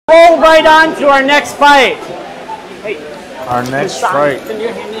right on to our next fight. Hey, our next fight. Can you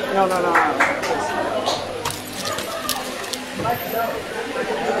hand me? No.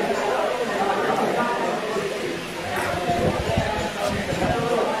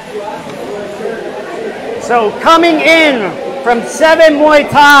 So coming in from 7 Muay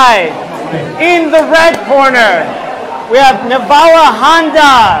Thai, in the red corner, we have Navala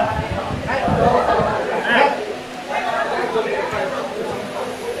Honda.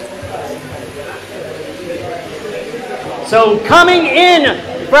 So coming in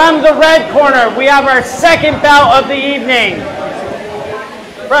from the red corner, we have our second bout of the evening.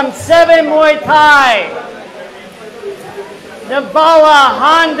 From 7 Muay Thai, Navala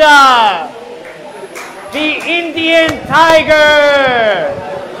Honda, the Indian Tiger.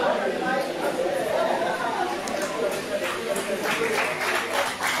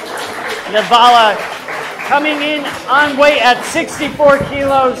 Navala coming in on weight at 64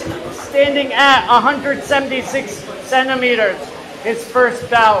 kilos, standing at 176 centimeters, his first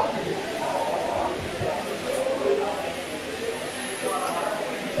bout.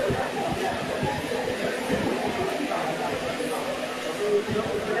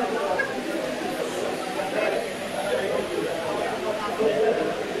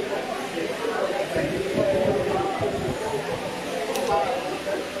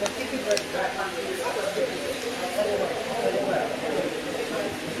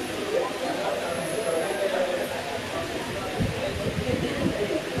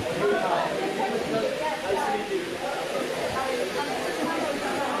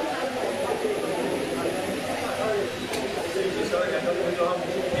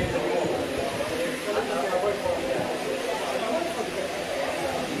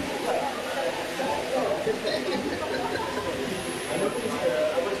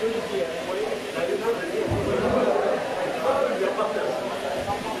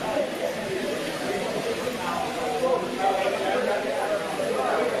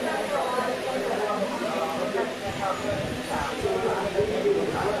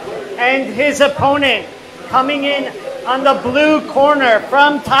 And his opponent coming in on the blue corner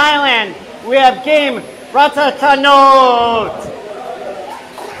from Thailand, we have Game Ratatanot.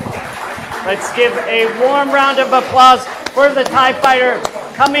 Let's give a warm round of applause for the Thai fighter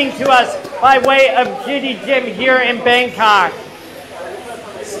coming to us by way of Giddy Gym here in Bangkok.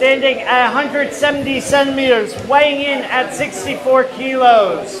 Standing at 170 centimeters, weighing in at 64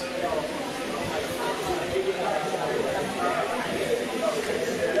 kilos.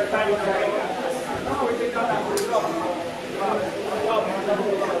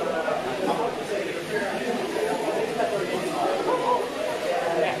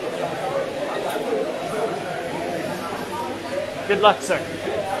 Good luck, sir.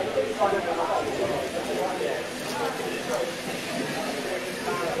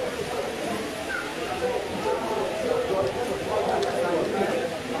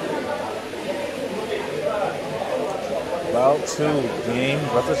 Bout 2, Game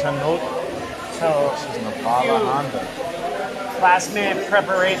Ratatanot. So, this is Navala Honda. Last minute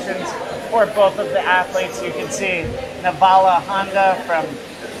preparations for both of the athletes. You can see Navala Honda from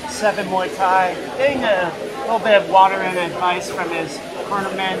 7 Muay Thai getting a little bit of water and advice from his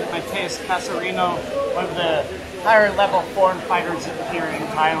cornerman, Mathias Cassarino, one of the higher level foreign fighters here in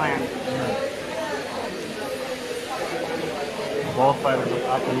Thailand. Both fighters look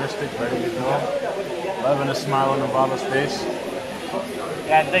optimistic, ready to go. Loving the smile on Navala's face.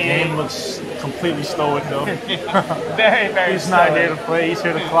 Yeah, the Game looks completely stoic though. very He's stoic. not here to play, he's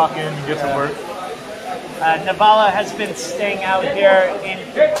here to clock in and get to work. Navala has been staying out here in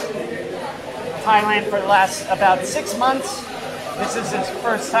Thailand for the last about 6 months. This is his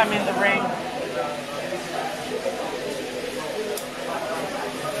first time in the ring.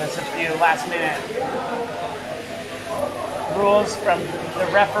 Just a few last minute rules from the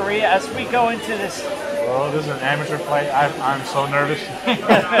referee as we go into this. Well, this is an amateur fight. I'm so nervous.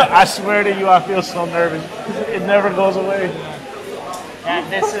 I swear to you, I feel so nervous. It never goes away. And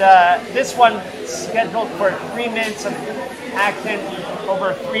this one scheduled for 3 minutes of action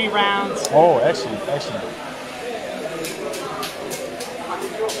over 3 rounds. Oh, excellent, excellent.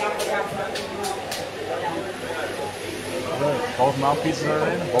 Good. Both mouthpieces are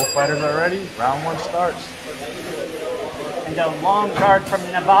in, both fighters are ready. Round 1 starts. And a long guard from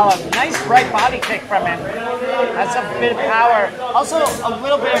Navala. Nice right body kick from him. Has a bit of power. Also a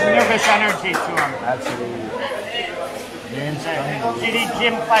little bit of nervous energy to him. Absolutely. Giddy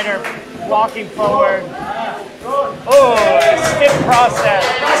gym fighter walking forward. Oh, stiff process.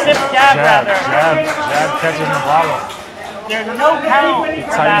 Stiff jab rather. Jab catches Navala. There's no count for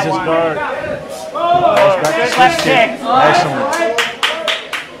that Tightens his one. guard. Oh, good left kick. Excellent.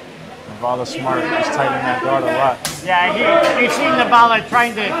 Navala's smart. He's tightening that guard a lot. Yeah, you see Navala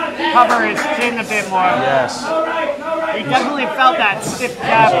trying to cover his chin a bit more. Yes. He definitely felt that stiff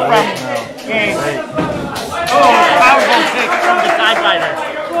jab from Game. Oh, powerful kick from the side fighter.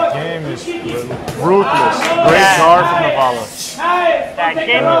 Game is ruthless. Great guard from Navala. That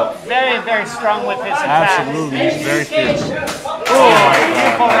Game very, very strong with his attacks. Absolutely, he's very fierce.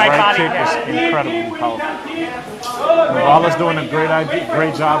 Beautiful right body kick is incredibly powerful. Navala's doing a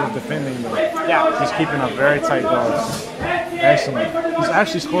great job of defending though. Yeah. He's keeping a very tight guard. Excellent. He's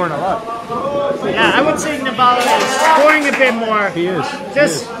actually scoring a lot. Yeah, I would say Navala is scoring a bit more. He is.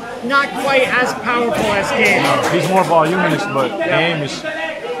 Just not quite as powerful as Game. No, he's more voluminous, but Game is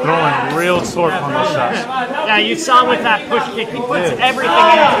throwing real torque on those shots. Yeah, you saw with that push kick, he puts everything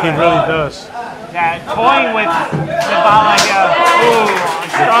into it. He really does. Yeah, toying with Navala here. Ooh,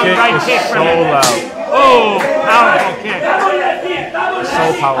 strong right kick from him. So loud. Oh, powerful kick. It's so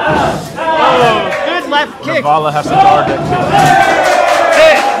powerful. Oh, good left kick. Navala has to guard that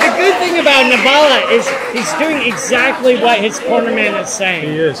The good thing about Navala is he's doing exactly what his cornerman is saying.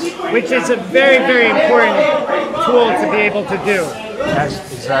 kick. He is. Which is a very, very important tool to be able to do. That's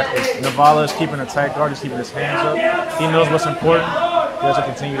exactly. Navala is keeping a tight guard. He's keeping his hands up. He knows what's important. He has to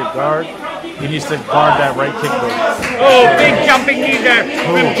continue to guard. He needs to guard that right kick though. Oh, big jumping knee there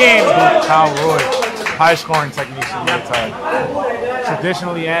from Game. Kyle Roy. High scoring techniques in Muay Thai.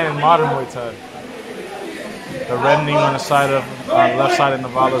 Traditionally and in modern Muay Thai. The reddening on the side of left side of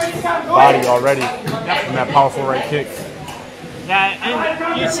Navala's body already from that powerful right kick. Yeah,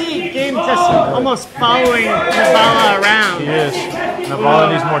 and you see Game just almost following Navala around. He is.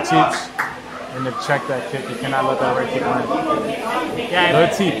 Navala needs more teeps and to check that kick. He cannot let that right kick land. Yeah,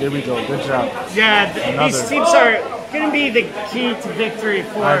 Good teep. There we go. Good job. yeah. These teeps are going to be the key to victory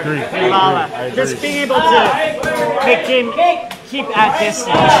for I agree. Navala. I agree. Just being able to make him keep at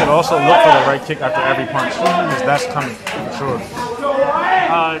distance. You should also look for the right kick after every punch because that's coming for sure.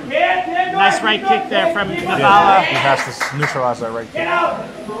 Nice right kick there from Yeah, Navala. he has to neutralize that right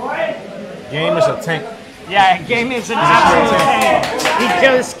kick. Game is a tank. Yeah, Game is an absolute tank. He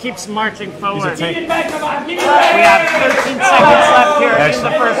just keeps marching forward. He's a tank. We have 13 seconds left here in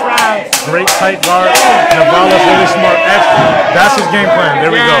the first round. Great tight guard. Navala's really smart. Excellent. That's his game plan.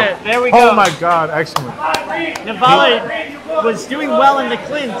 There we go. There we go. Oh my God, excellent. Navala was doing well in the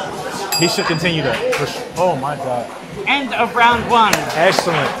clinch. He should continue that. Oh my God. End of round one.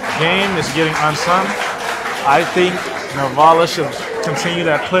 Excellent. Game is getting unsung. I think Navala should continue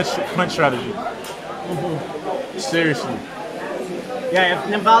that clinch strategy. Seriously. Yeah, if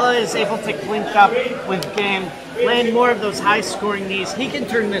Navala is able to clinch up with Game, land more of those high-scoring knees, he can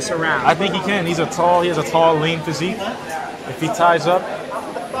turn this around. I think he can. He has a tall, lean physique. If he ties up.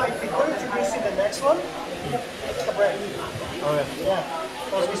 If we go to the next one, it's the break. Okay. Yeah.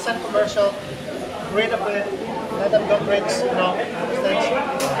 Because we sent commercial, breathe a bit, let them go breaks, stage.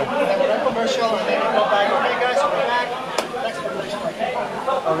 Then we run commercial and then we go back. Okay guys, we're back. Next commercial.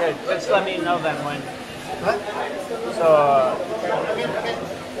 Okay, just let me know then when. Huh? So, Again.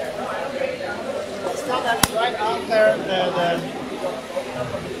 Still that right after the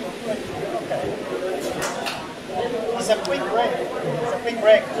okay. It's a quick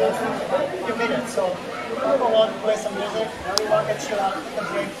break. Just a few minutes. So everyone want to play some music, everyone can chill out, take a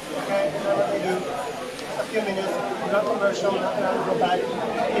break, okay, whatever they do. Just a few minutes, no commercial, nothing else, go back,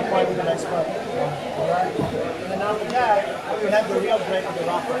 keep going with the next one. Alright? And then after that, we have the real break with the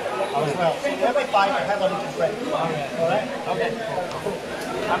rocker as well. So every fight you have a little break. Alright? Okay.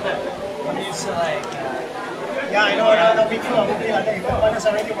 I'm used to like yeah, I know, no big deal. I think the runners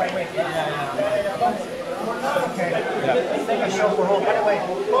are anyway. Wait. Okay. Take a show for home. By the way.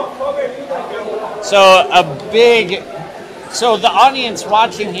 so the audience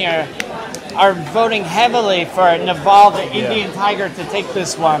watching here are voting heavily for Naval, the Indian Tiger, to take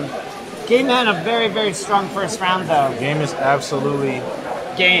this one. Game had a very, very strong first round, though. Game is absolutely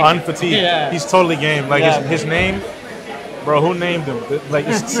Game. unfatigued. Yeah. He's totally game. Like his name, bro. Who named him? Like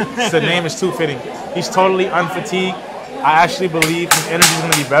the name is too fitting. He's totally unfatigued. I actually believe his energy is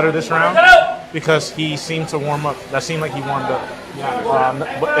going to be better this round because he seemed to warm up. That seemed like he warmed up.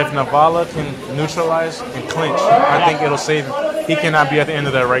 But if Navala can neutralize and clinch, I think it'll save him. He cannot be at the end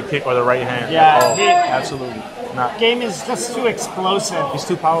of that right kick or the right hand. Yeah, absolutely not. Game is just too explosive. He's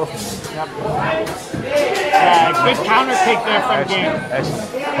too powerful. Yep. Yeah, good counter kick there from Game. Excellent.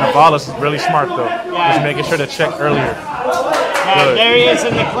 Navala's really smart though. Yeah. Just making sure to check earlier. Yeah, there he is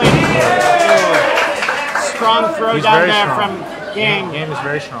in the clinch. Strong throw down there from Game. Game is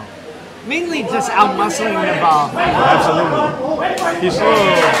very strong. Mainly just out-muscling the ball. Absolutely. He's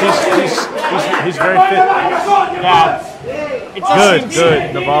very fit. Yeah.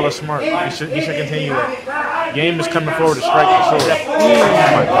 Good. Navala's smart. He should continue that. Game is coming forward to strike for sure.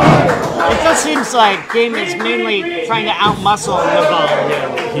 It just seems like Game is mainly trying to outmuscle Navala here.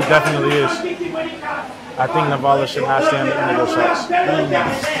 He definitely is. I think Navala should not stand the end of those shots. And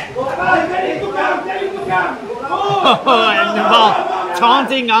Navala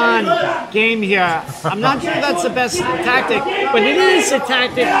taunting on Game here. I'm not sure that's the best tactic, but it is a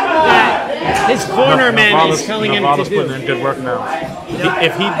tactic that his corner man is telling him to do. Putting in good work now.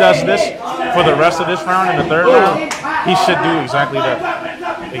 If he does this for the rest of this round in the third round, he should do exactly that.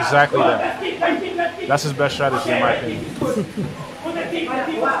 Exactly that. That's his best strategy, in my opinion.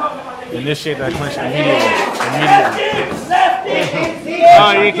 Initiate that clinch immediately.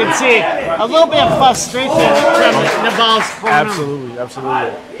 Oh, you can see a little bit of frustration from Navala's corner.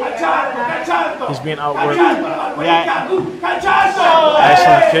 Absolutely. He's being outworked. Yeah.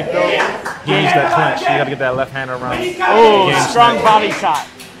 Excellent kick though. He needs that clinch. You got to get that left hand around. Oh, strong body shot.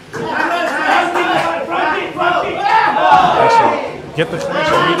 Excellent. Get the clinch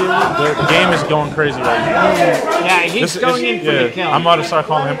immediately. The game is going crazy right now. Yeah, he's going in for the kill. I'm about to start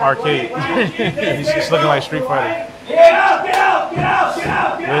calling him Arcade. He's just looking like Street Fighter.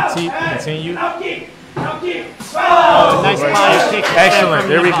 Good teep. Continue. Oh, nice body kick. Excellent.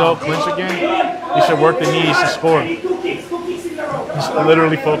 There we go. Clinch again. He should work the knees to score. He's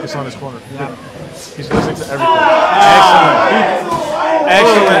literally focused on his corner. Yeah. He's listening to everything.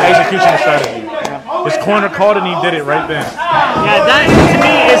 Excellent execution strategy. His corner called and he did it right then. Yeah, that to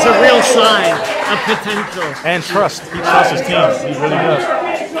me is a real sign of potential. And trust. He trusts his team. He really does.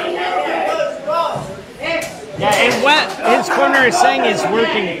 Yeah, and what his corner is saying is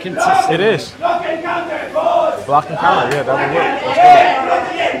working consistently. It is. Block and counter, yeah, that would work.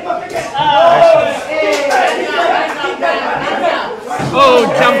 Excellent. Oh,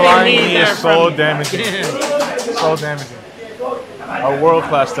 jumping knee there is so damaging. So damaging. A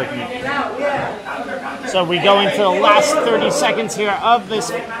world-class technique. So we go into the last 30 seconds here of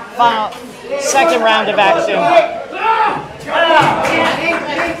this final second round of action.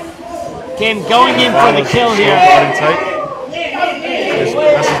 Game going in for the kill here. That's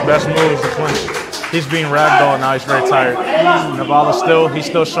his best move is the clinch. He's being ragdolled now. He's very tired. Navala he's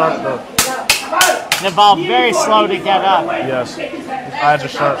still sharp though. Navala very slow to get up. Yes, his eyes are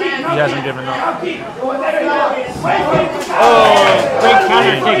sharp. He hasn't given up. Oh, great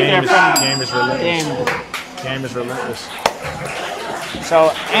counter kick there from Game is relentless. Game is relentless.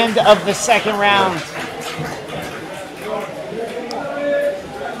 So end of the second round.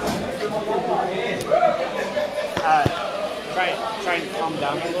 Try and calm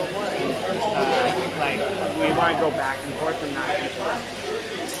down a little more. Like we want to go back and forth and not.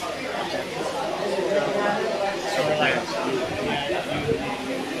 So like,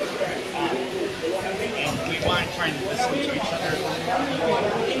 and we want to try and listen to each other.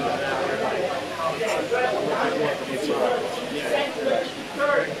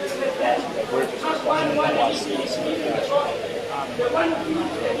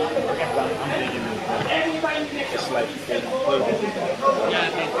 It's like they Yeah,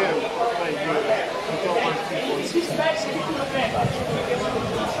 they do. But you don't want two voices. Like,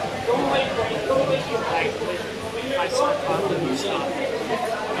 if I start talking, you stop.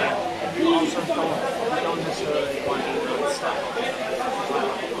 You also don't necessarily want to stop.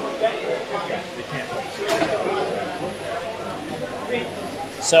 They can't.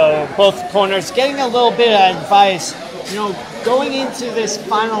 So both corners getting a little bit of advice. You know, going into this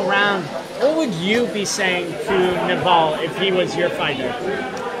final round, what would you be saying to Navala if he was your fighter?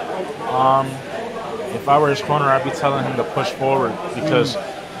 If I were his corner, I'd be telling him to push forward because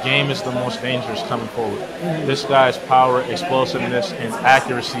Game is the most dangerous coming forward. This guy's power, explosiveness, and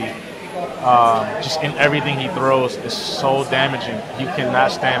accuracy, just in everything he throws, is so damaging. You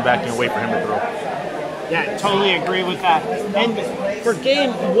cannot stand back and wait for him to throw. Yeah, totally agree with that. And for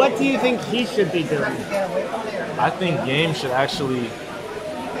Game, what do you think he should be doing? I think Game should actually,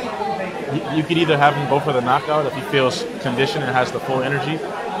 you could either have him go for the knockout if he feels conditioned and has the full energy,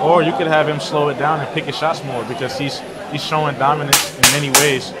 or you could have him slow it down and pick his shots more because he's showing dominance in many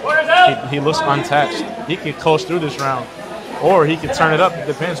ways. He looks untouched. He could coast through this round, or he could turn it up. It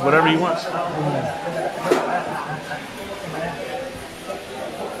depends, whatever he wants.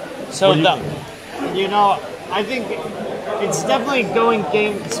 So, you know, I think it's definitely going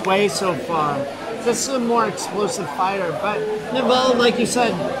Game's way so far. This is a more explosive fighter, but Navala, like you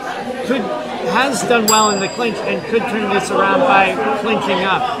said, has done well in the clinch and could turn this around by clinching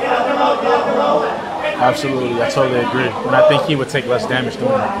up. Absolutely, I totally agree. And I think he would take less damage doing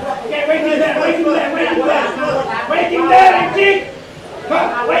that.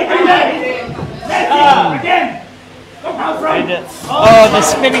 And, oh, the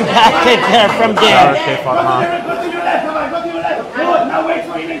spinning back kick there from Game. Okay, fought him.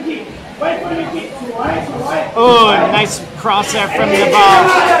 Oh, nice cross there from Naval.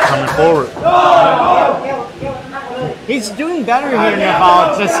 Coming forward. He's doing better here,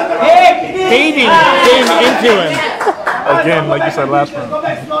 Naval. Just baiting Game into him. Again, like you said last round.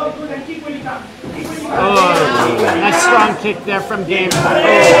 Oh, nice strong kick there from Game.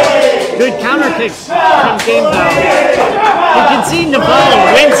 Oh, good counter kicks from Game though. You can see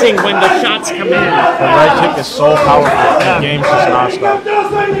Naval wincing when the shots come in. The right kick is so powerful. The game's just non-stop.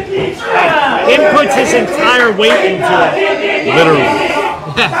 Game puts his entire weight into it. Literally.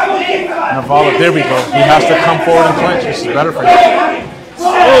 Navala, there we go. He has to come forward and clinch. This is better for him.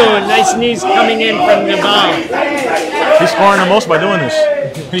 Oh, nice knees coming in from Naval. He's scoring the most by doing this.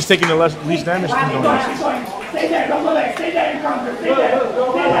 He's taking the least damage from doing this.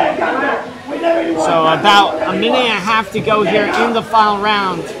 So about a minute and a half to go here in the final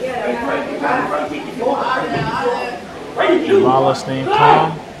round. Navala staying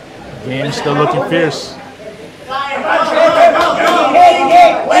calm. Game still looking fierce.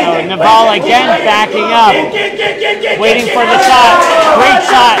 So Naval again backing up, waiting for the shot. Great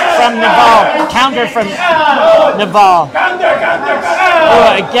shot from Naval. Counter from Naval.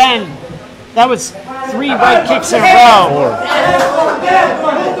 Oh, again, that was 3 right kicks in a row. 4.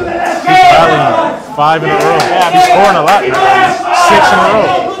 He's rallying 5 in a row. Yeah, he's scoring a lot. 6 in a row.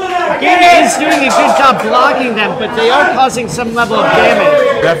 Game is doing a good job blocking them, but they are causing some level of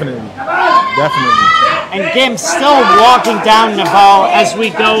damage. Definitely. Definitely. And Game's still walking down Naval as we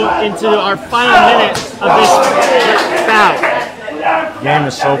go into our final minute of this bout. Game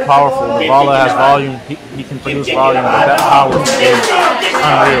is so powerful. Navala has volume. He can produce volume, but that power is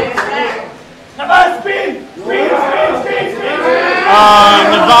unreal.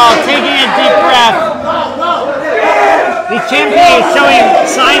 Naval taking a deep breath. The champion is showing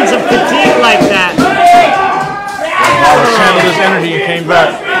signs of fatigue like that. Navala channeled his energy and came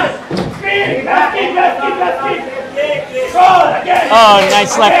back. Oh,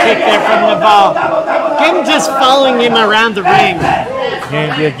 nice left kick there from Naval. Game just following him around the ring.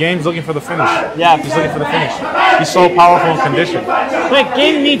 Game's looking for the finish. Yeah, he's looking for the finish. He's so powerful and conditioned. But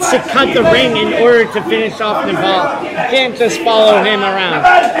Game needs to cut the ring in order to finish off Naval. You can't just follow him around.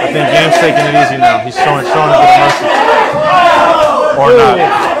 I think Game's taking it easy now. He's showing a bit of mercy. Or not.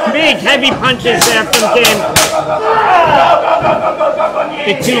 Big heavy punches there from Game.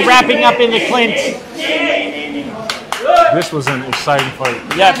 The two wrapping up in the clinch. This was an exciting fight.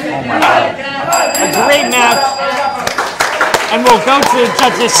 Yep. Oh my God. A great match. And we'll go to the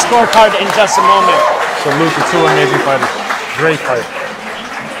judges' scorecard in just a moment. Salute to 2 amazing fighters. Great fight.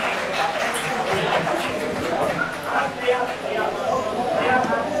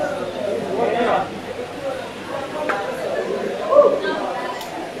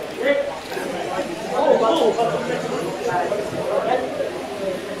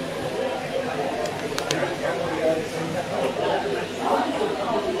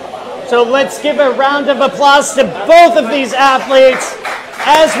 So let's give a round of applause to both of these athletes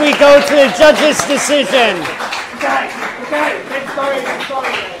as we go to the judges' decision.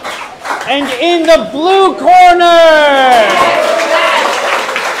 And in the blue corner,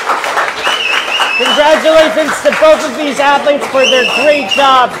 congratulations to both of these athletes for their great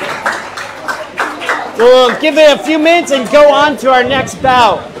job. We'll give it a few minutes and go on to our next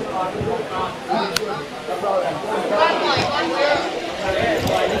bout.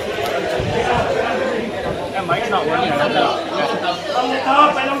 Not working. From the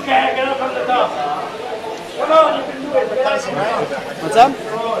top, I don't care. Get up from the top. Come on, you can do it. What's up?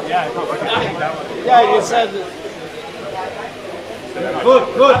 Yeah, you said.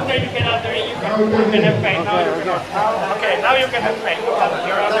 Good. After you get out the ring, you can have pain. Okay, now you can have pain.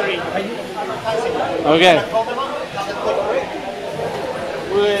 You're out the ring. Okay.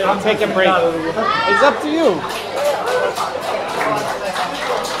 We'll take a break. It's up to you.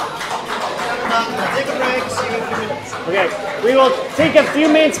 Take a break, see you in a few minutes. Okay, we will take a few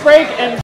minutes break and